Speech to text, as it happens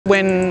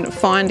When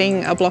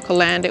finding a block of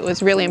land, it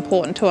was really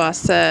important to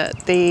us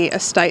that the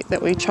estate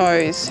that we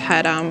chose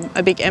had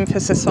a big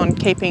emphasis on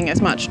keeping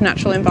as much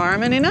natural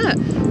environment in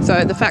it.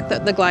 So the fact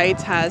that the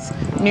Glades has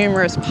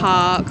numerous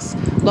parks,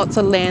 lots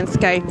of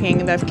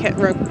landscaping,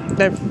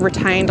 they've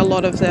retained a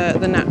lot of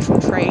the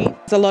natural trees.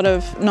 There's a lot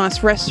of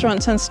nice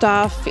restaurants and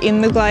stuff in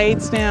the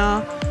Glades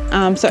now.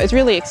 So it's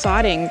really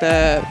exciting,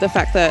 the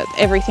fact that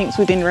everything's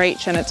within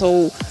reach and it's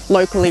all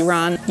locally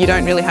run. You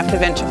don't really have to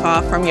venture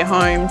far from your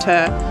home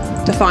to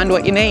find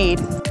what you need.